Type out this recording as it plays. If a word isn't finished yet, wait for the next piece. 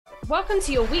Welcome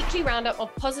to your weekly roundup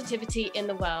of positivity in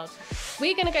the world.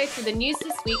 We're going to go through the news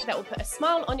this week that will put a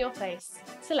smile on your face.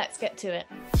 So let's get to it.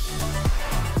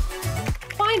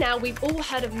 By now, we've all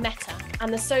heard of Meta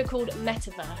and the so-called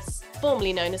Betterverse,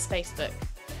 formerly known as Facebook.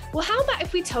 Well, how about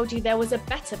if we told you there was a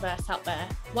Betterverse out there,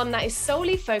 one that is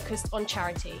solely focused on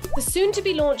charity? The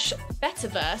soon-to-be-launched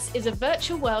Betterverse is a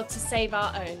virtual world to save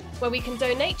our own, where we can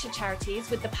donate to charities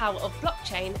with the power of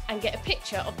blockchain and get a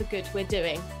picture of the good we're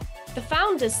doing. The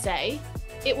founders say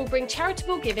it will bring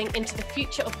charitable giving into the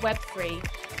future of Web3.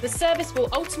 The service will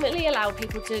ultimately allow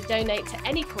people to donate to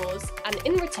any cause and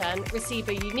in return receive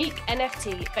a unique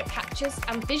NFT that captures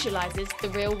and visualizes the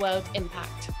real-world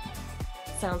impact.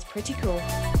 Sounds pretty cool.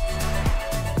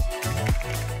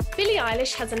 Billie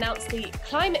Eilish has announced the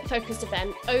climate-focused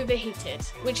event Overheated,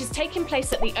 which is taking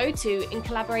place at the O2 in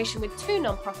collaboration with two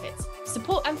non-profits,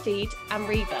 Support and Feed and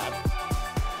Reverb.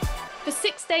 For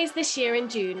 6 days this year in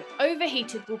June,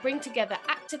 Overheated will bring together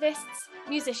activists,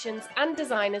 musicians and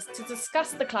designers to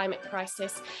discuss the climate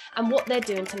crisis and what they're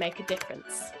doing to make a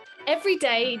difference. Every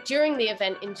day during the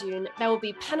event in June, there will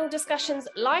be panel discussions,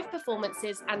 live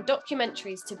performances and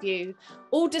documentaries to view,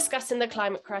 all discussing the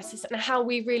climate crisis and how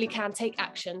we really can take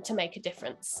action to make a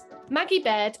difference. Maggie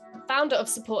Baird, founder of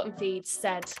Support and Feed,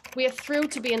 said, "We are thrilled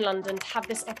to be in London to have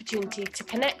this opportunity to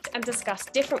connect and discuss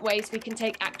different ways we can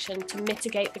take action to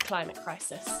mitigate the climate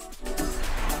crisis."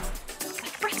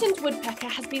 A threatened woodpecker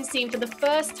has been seen for the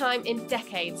first time in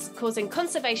decades, causing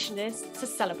conservationists to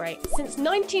celebrate. Since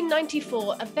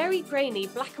 1994, a very grainy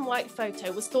black and white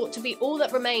photo was thought to be all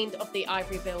that remained of the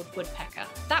ivory-billed woodpecker.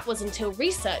 That was until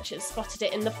researchers spotted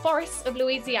it in the forests of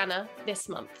Louisiana this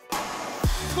month.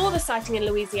 For the sighting in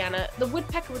Louisiana, the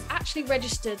woodpecker was actually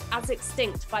registered as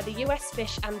extinct by the US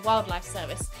Fish and Wildlife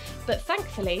Service, but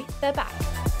thankfully, they're back.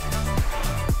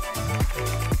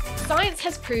 Science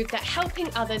has proved that helping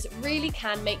others really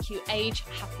can make you age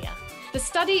happier. The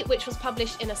study, which was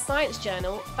published in a science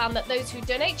journal, found that those who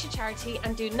donate to charity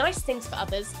and do nice things for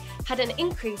others had an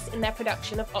increase in their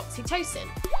production of oxytocin.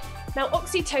 Now,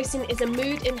 oxytocin is a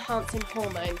mood-enhancing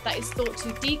hormone that is thought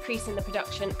to decrease in the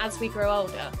production as we grow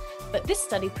older, but this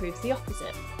study proves the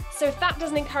opposite. So if that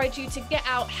doesn't encourage you to get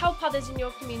out, help others in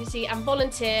your community and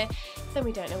volunteer, then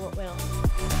we don't know what will.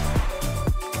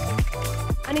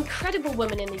 An incredible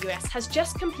woman in the US has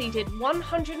just completed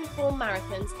 104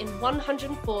 marathons in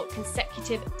 104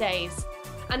 consecutive days.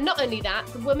 And not only that,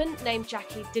 the woman named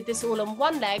Jackie did this all on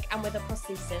one leg and with a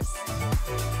prosthesis.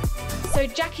 So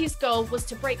Jackie's goal was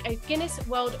to break a Guinness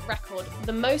World Record for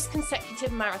the most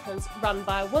consecutive marathons run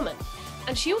by a woman.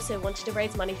 And she also wanted to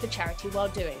raise money for charity while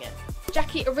doing it.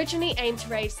 Jackie originally aimed to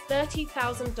raise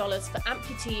 $30,000 for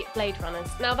amputee blade runners.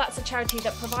 Now that's a charity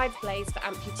that provides blades for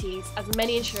amputees, as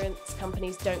many insurance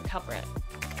companies don't cover it.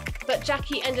 But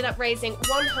Jackie ended up raising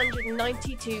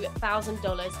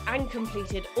 $192,000 and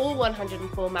completed all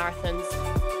 104 marathons.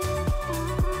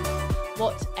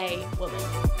 What a woman.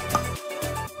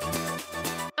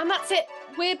 And that's it.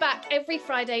 We're back every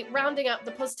Friday rounding up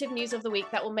the positive news of the week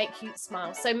that will make you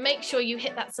smile. So make sure you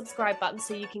hit that subscribe button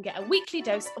so you can get a weekly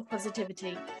dose of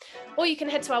positivity. Or you can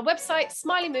head to our website,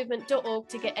 smileymovement.org,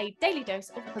 to get a daily dose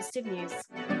of positive news.